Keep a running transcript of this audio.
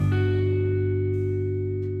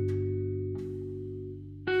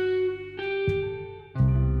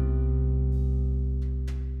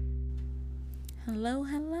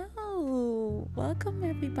welcome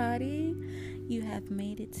everybody. You have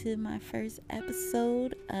made it to my first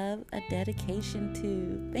episode of A Dedication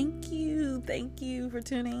To. Thank you for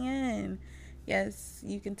tuning in. Yes,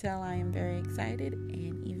 you can tell I am very excited,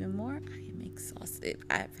 and even more, I am exhausted.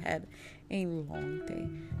 I've had a long day,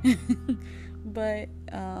 but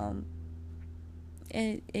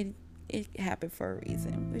it happened for a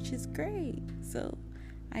reason, which is great. So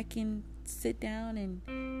I can sit down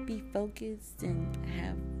and be focused and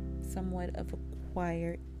have somewhat of a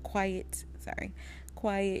quiet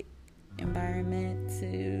environment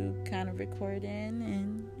to kind of record in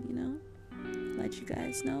and let you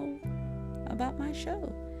guys know about my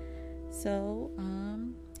show. So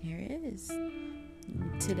here it is.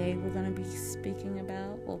 Today we're going to be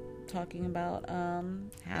talking about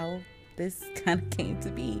how this kind of came to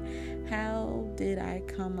be. How did I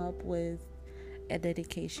come up with a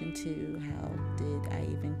dedication to? How did I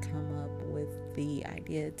even come up with the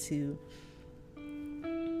idea to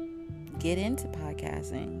get into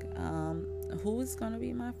podcasting? Who is going to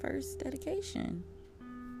be my first dedication?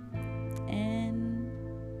 And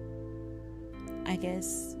I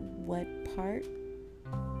guess what part?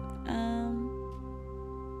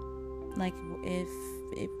 Like if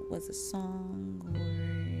it was a song or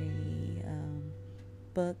a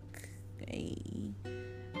book, a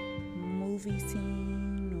movie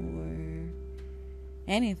scene, or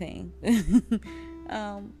anything.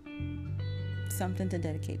 Something to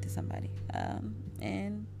dedicate to somebody.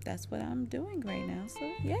 And that's what I'm doing right now.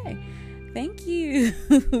 So yay. Thank you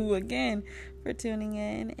again for tuning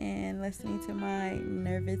in and listening to my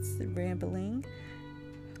nervous rambling.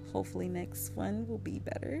 Hopefully next one will be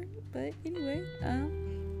better. But anyway,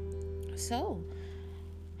 so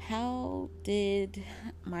how did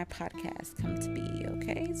my podcast come to be?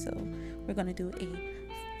 Okay, so we're going to do a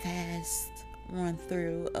fast run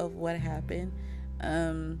through of what happened.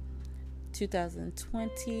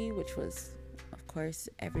 2020, which was, of course,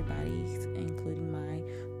 everybody's, including my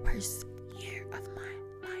worst year of my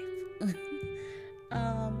life.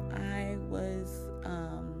 I was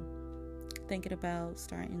thinking about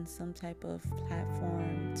starting some type of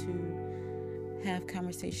platform to have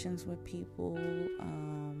conversations with people,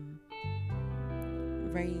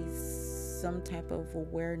 raise some type of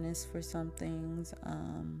awareness for some things,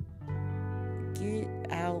 get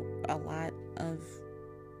out a lot of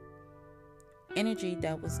energy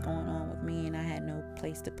that was going on with me, and I had no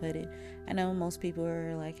place to put it. I know most people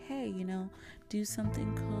are like, hey, do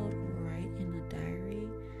something called write in a diary,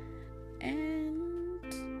 and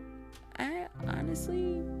I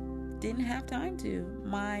honestly didn't have time to.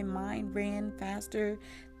 My mind ran faster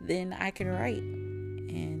than I could write,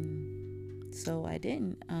 and so I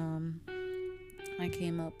didn't. I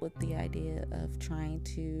came up with the idea of trying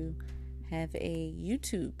to have a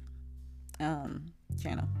YouTube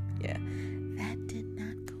channel. Yeah, that did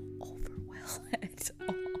not go over well at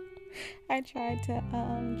all. I tried to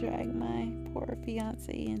drag my poor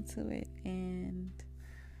fiance into it, and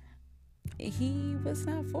he was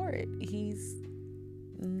not for it. He's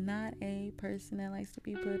not a person that likes to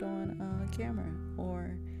be put on camera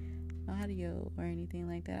or audio or anything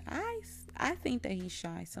like that. I think that he's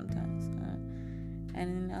shy sometimes, and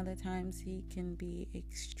then other times he can be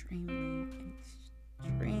extremely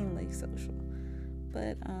social.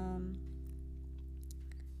 But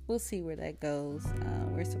we'll see where that goes.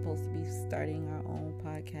 We're supposed to be starting our own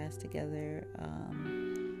podcast together,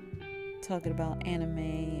 talking about anime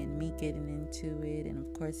and me getting into it, and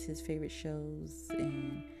of course his favorite shows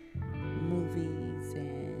and movies,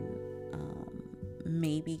 and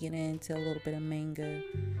maybe get into a little bit of manga,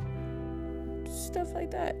 stuff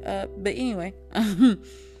like that. But anyway,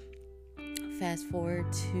 fast forward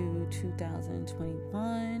to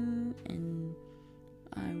 2021, and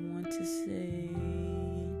I want to say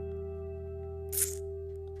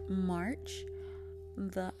March,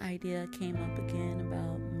 the idea came up again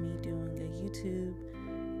about me doing a YouTube.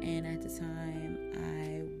 And at the time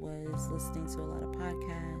I was listening to a lot of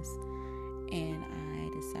podcasts, and I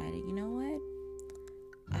decided, you know what,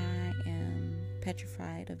 I am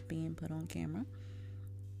petrified of being put on camera,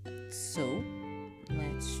 so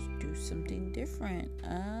let's do something different.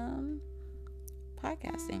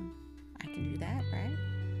 Podcasting, I can do that, right?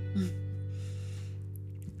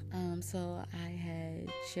 So I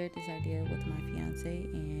had shared this idea with my fiance,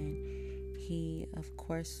 and he, of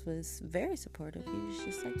course, was very supportive. He was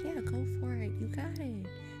just like, yeah, go for it. You got it.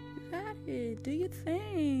 Do your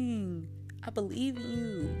thing. I believe in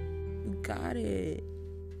you. You got it.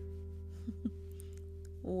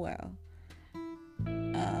 Well,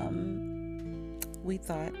 we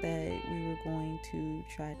thought that we were going to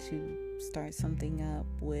try to start something up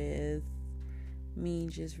with me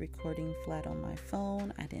just recording flat on my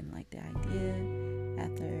phone. I didn't like the idea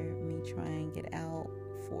after me trying it out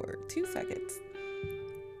for 2 seconds.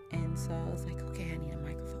 And so I was like, okay, I need a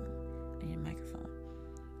microphone.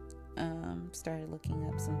 Started looking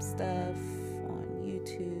up some stuff on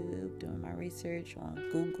YouTube, doing my research on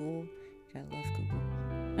Google. I love Google.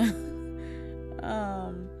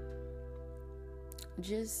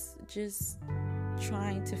 Just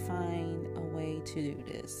trying to find a way to do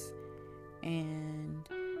this. And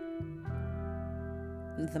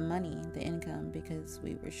the money, the income, because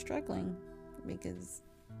we were struggling, because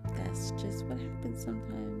that's just what happens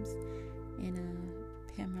sometimes in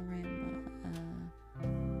a panorama,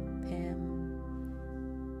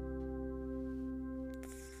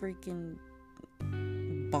 freaking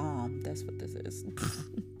bomb. That's what this is.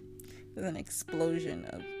 There's an explosion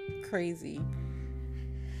of crazy.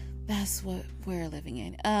 That's what we're living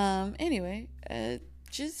in. Anyway,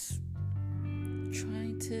 just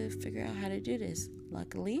trying to figure out how to do this.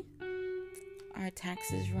 Luckily, our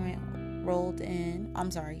taxes rolled in. I'm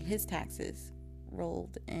sorry, his taxes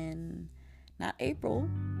rolled in, not April,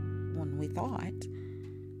 when we thought,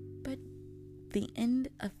 but the end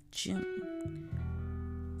of June.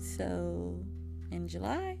 So in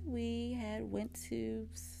July, we went to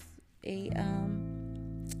a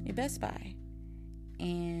Best Buy,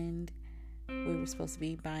 and we were supposed to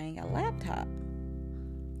be buying a laptop.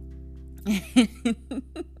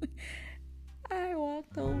 I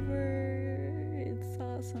walked over and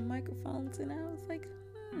saw some microphones, and I was like,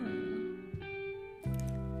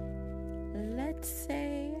 let's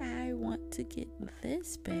say I want to get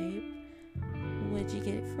this, babe. Would you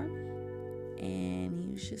get it for me? And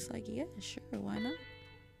he was just like, yeah, sure, why not?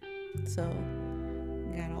 So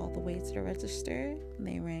got all the way to the register.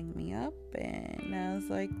 They rang me up, and I was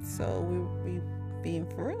like, so we being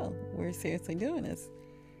for real? We're seriously doing this?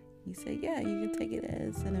 He said, yeah, you can take it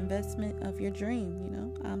as an investment of your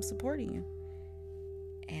dream. I'm supporting you.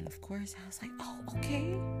 And of course, I was like, oh,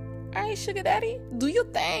 okay. All right, sugar daddy, do your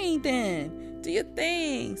thing then. Do your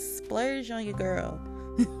thing. Splurge on your girl.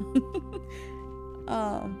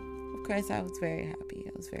 Of course, I was very happy.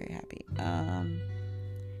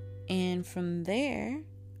 And from there,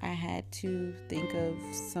 I had to think of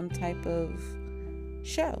some type of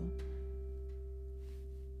show.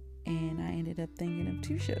 And I ended up thinking of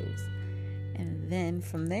 2 shows. And then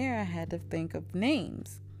from there, I had to think of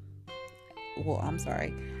names. Well, I'm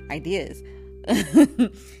sorry, ideas.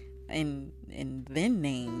 and then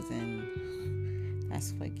names. And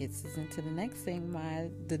that's what gets us into the next thing,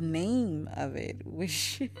 the name of it,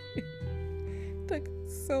 which took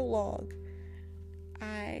so long.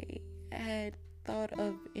 I had thought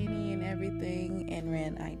of any and everything and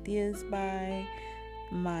ran ideas by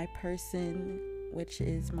my person, which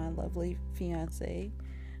is my lovely fiance.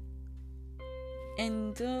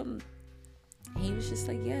 And he was just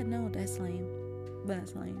like, yeah, no, that's lame.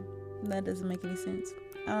 That doesn't make any sense.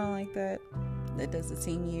 I don't like that. That doesn't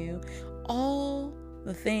seem you. All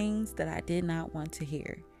the things that I did not want to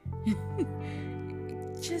hear.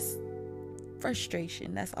 Just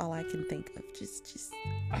frustration. That's all I can think of.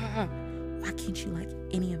 Why can't you like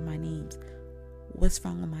any of my names? What's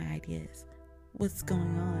wrong with my ideas? What's going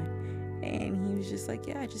on? And he was just like,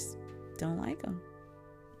 yeah, I just don't like them.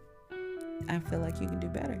 I feel like you can do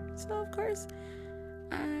better. So of course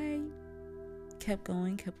I kept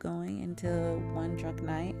going until one drunk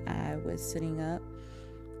night I was sitting up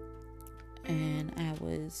and I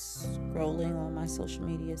was scrolling on my social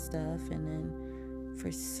media stuff, and then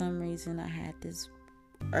for some reason I had this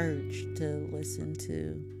urge to listen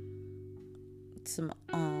to some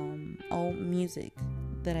old music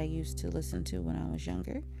that I used to listen to when I was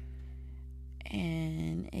younger,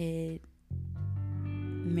 and it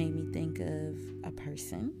made me think of a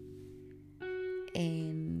person.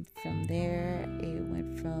 And from there, it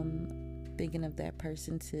went from thinking of that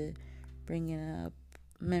person to bringing up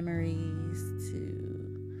memories to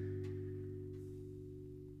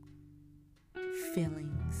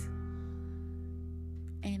feelings.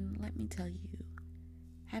 And let me tell you,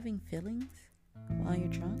 having feelings while you're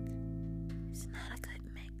drunk is not a good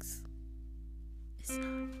mix. It's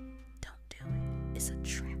not. Don't do it. It's a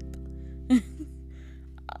trap.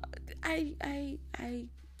 I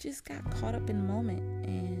just got caught up in the moment,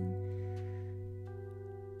 and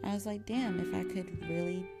I was like, damn, if I could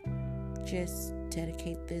really just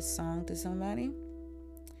dedicate this song to somebody,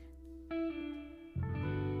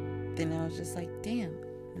 then I was just like, damn,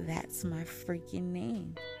 that's my freaking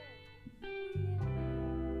name.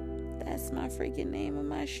 That's my freaking name of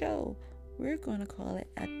my show. We're going to call it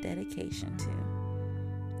A Dedication To.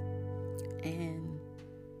 And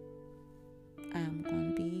I'm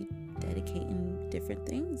going to be dedicating different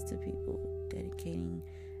things to people, dedicating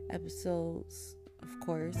episodes, of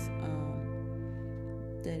course,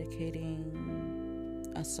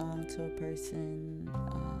 dedicating a song to a person, a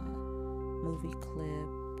movie clip,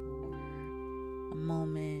 or a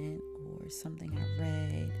moment, or something I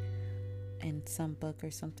read in some book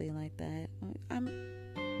or something like that. I'm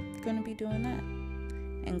going to be doing that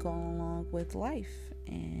and going along with life.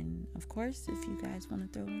 And of course, if you guys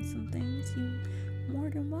want to throw in some things, you're more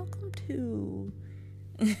than welcome to.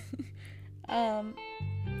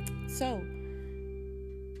 So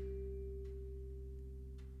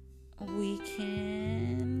we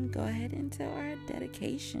can go ahead into our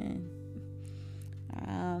dedication.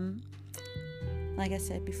 Like I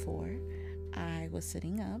said before, I was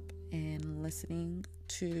sitting up and listening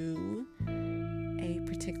to a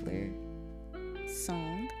particular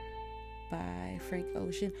song by Frank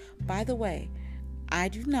Ocean. By the way, I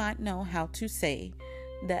do not know how to say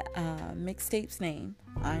that mixtape's name.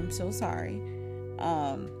 I'm so sorry.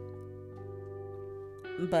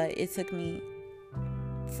 But it took me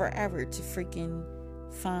forever to freaking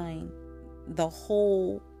find the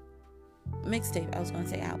whole mixtape. I was going to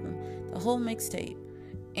say album. The whole mixtape.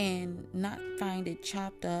 And not find it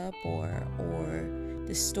chopped up or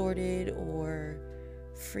distorted or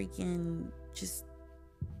freaking just...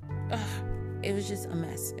 it was just a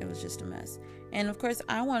mess. It was just a mess. And of course,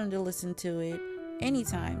 I wanted to listen to it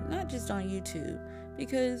anytime, not just on YouTube,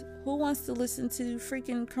 because who wants to listen to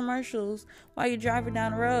freaking commercials while you're driving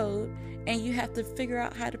down the road and you have to figure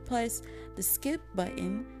out how to press the skip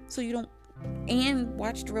button so you don't and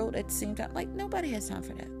watch the road at the same time? Like, nobody has time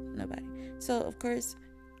for that. Nobody. So of course,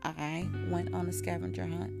 I went on a scavenger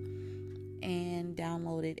hunt and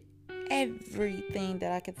downloaded everything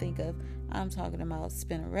that I could think of. I'm talking about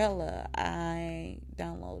Spinnerella. I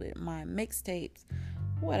downloaded my mixtapes.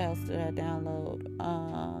 What else did I download?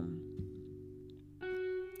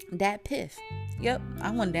 Dat Piff. Yep, I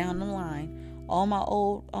went down the line. All my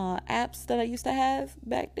old apps that I used to have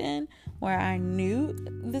back then, where I knew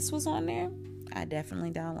this was on there, I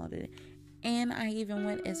definitely downloaded it. And I even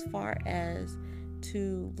went as far as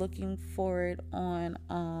to looking for it on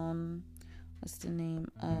what's the name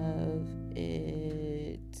of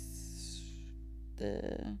it?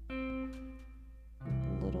 The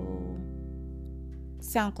little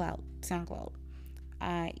SoundCloud.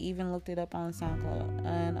 I even looked it up on SoundCloud,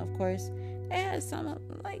 and of course,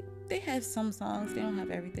 they have some songs. They don't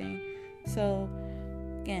have everything. So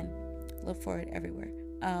again, look for it everywhere.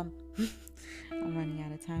 I'm running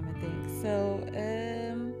out of time, I think. So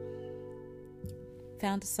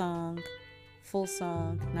found a song, full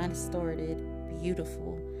song, not distorted,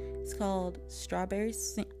 beautiful. It's called Strawberry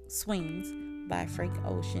Swings by Frank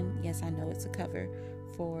Ocean. Yes, I know it's a cover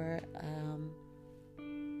for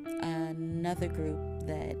another group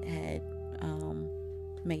that had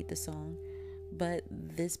made the song, but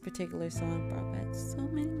this particular song brought back so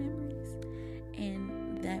many memories.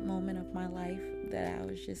 And that moment of my life that I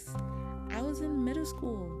was in middle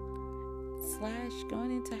school /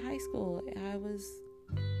 going into high school. I was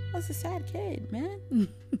a sad kid, man.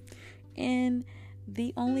 And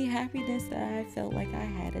the only happiness that I felt like I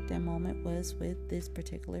had at that moment was with this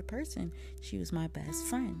particular person. She was my best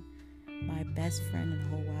friend. My best friend in the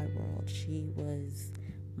whole wide world. She was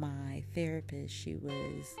my therapist. She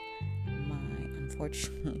was my,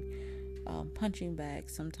 unfortunately, punching bag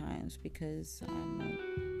sometimes, because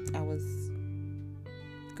I was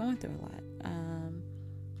going through a lot.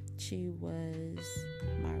 She was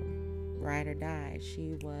my ride or die.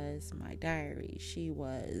 She was my diary. She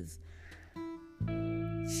was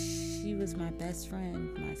my best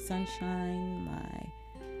friend, my sunshine, my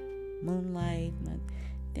moonlight.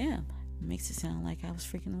 Damn, makes it sound like I was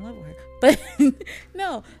freaking in love with her. But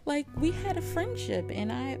no, like, we had a friendship,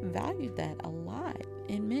 and I valued that a lot.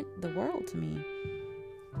 It meant the world to me.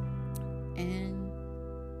 And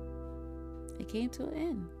it came to an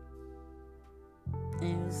end.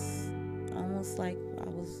 And it was almost like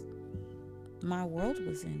my world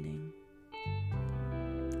was ending.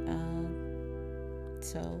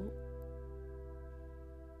 So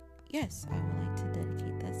yes, I would like to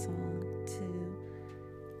dedicate that song to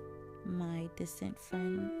my distant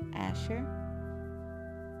friend Asher.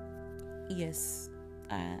 Yes,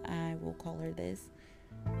 I will call her this,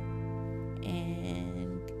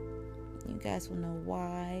 and you guys will know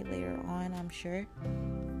why later on, I'm sure.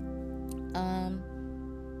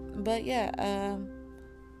 But yeah,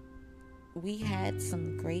 we had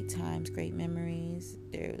some great times, great memories.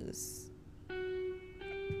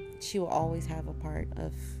 She will always have a part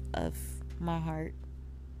of my heart.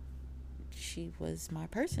 She was my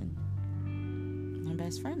person, my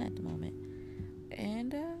best friend at the moment.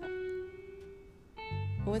 And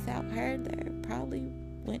Without her, there probably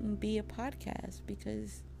wouldn't be a podcast,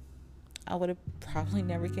 because I would have probably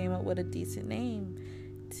never came up with a decent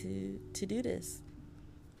name to do this.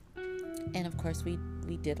 And of course, we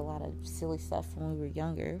did a lot of silly stuff when we were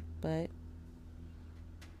younger, but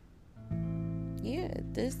yeah,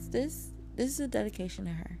 this is a dedication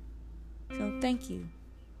to her. So thank you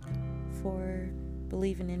for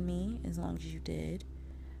believing in me as long as you did.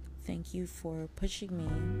 Thank you for pushing me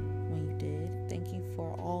when you did. Thank you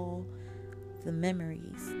for all the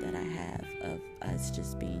memories that I have of us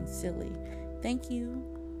just being silly. Thank you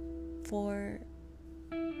for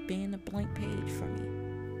being a blank page for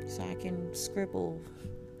me, so I can scribble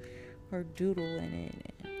or doodle in it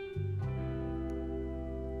and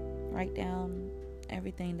write down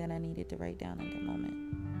everything that I needed to write down in that moment.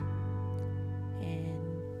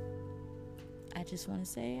 And I just want to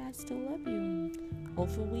say I still love you.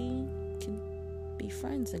 Hopefully we can be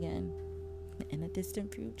friends again in a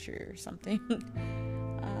distant future or something.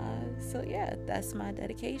 So yeah, that's my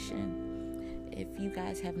dedication. If you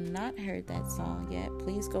guys have not heard that song yet,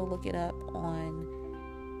 please go look it up on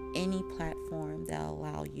any platform that'll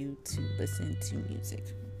allow you to listen to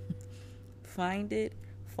music. Find it,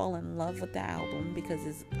 fall in love with the album, because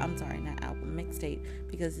mixtape,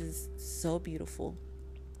 because it's so beautiful.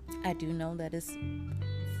 I do know that it's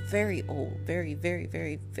very old, very, very,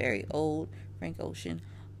 very, very old, Frank Ocean,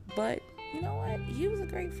 but you know what? He was a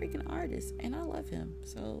great freaking artist, and I love him.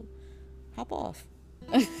 So, hop off.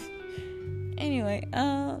 Anyway,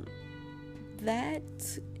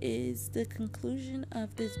 that is the conclusion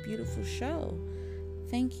of this beautiful show.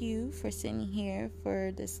 Thank you for sitting here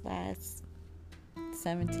for this last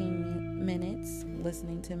 17 minutes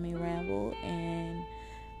listening to me ramble, and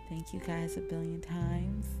thank you guys a billion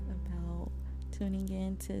times about tuning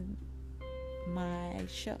in to my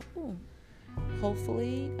show.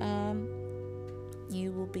 Hopefully,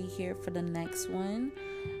 you will be here for the next one.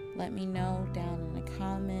 Let me know down in the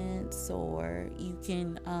comments, or you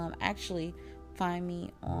can actually find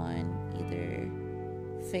me on either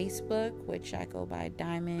Facebook, which I go by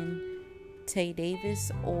Diamond Tay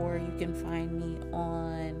Davis, or you can find me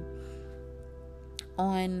on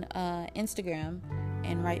Instagram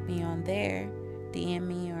and write me on there, DM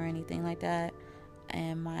me or anything like that.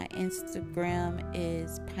 And my Instagram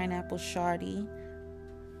is Pineapple Shawty.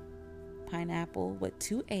 Pineapple with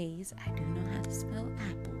 2 A's. I do know how to spell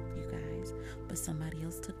apple, you guys, but somebody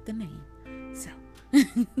else took the name. So,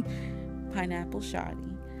 Pineapple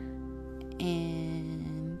Shawty.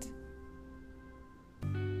 And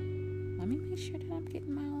let me make sure that I'm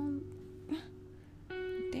getting my own.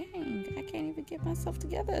 Dang, I can't even get myself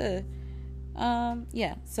together.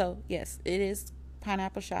 Yeah, so yes, it is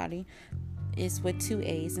Pineapple Shawty. It's with 2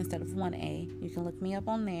 A's instead of 1 A. You can look me up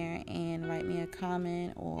on there and write me a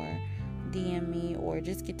comment or DM me, or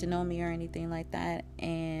just get to know me or anything like that,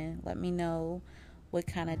 and let me know what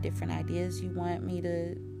kind of different ideas you want me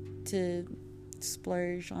to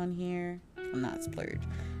splurge on here. Well, not splurge,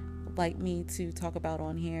 like me to talk about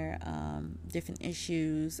on here, different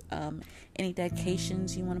issues, any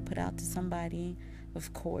dedications you want to put out to somebody,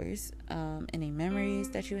 of course, any memories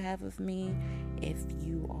that you have of me, if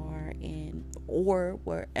you are in or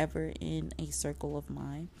wherever in a circle of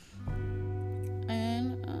mine.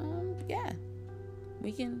 And yeah,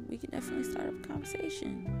 we can definitely start up a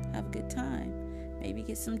conversation, have a good time, maybe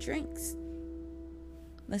get some drinks,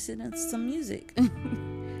 listen to some music,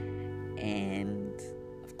 and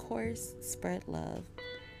of course, spread love.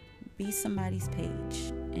 Be somebody's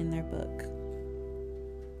page in their book.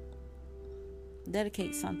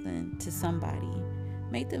 Dedicate something to somebody.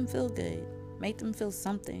 Make them feel good. Make them feel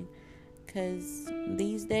something. Because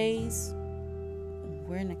these days,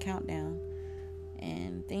 we're in a countdown.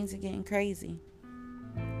 And things are getting crazy.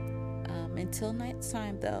 Until next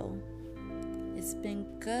time, though, it's been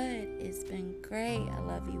good. It's been great. I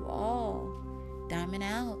love you all. Diamond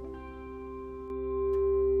out.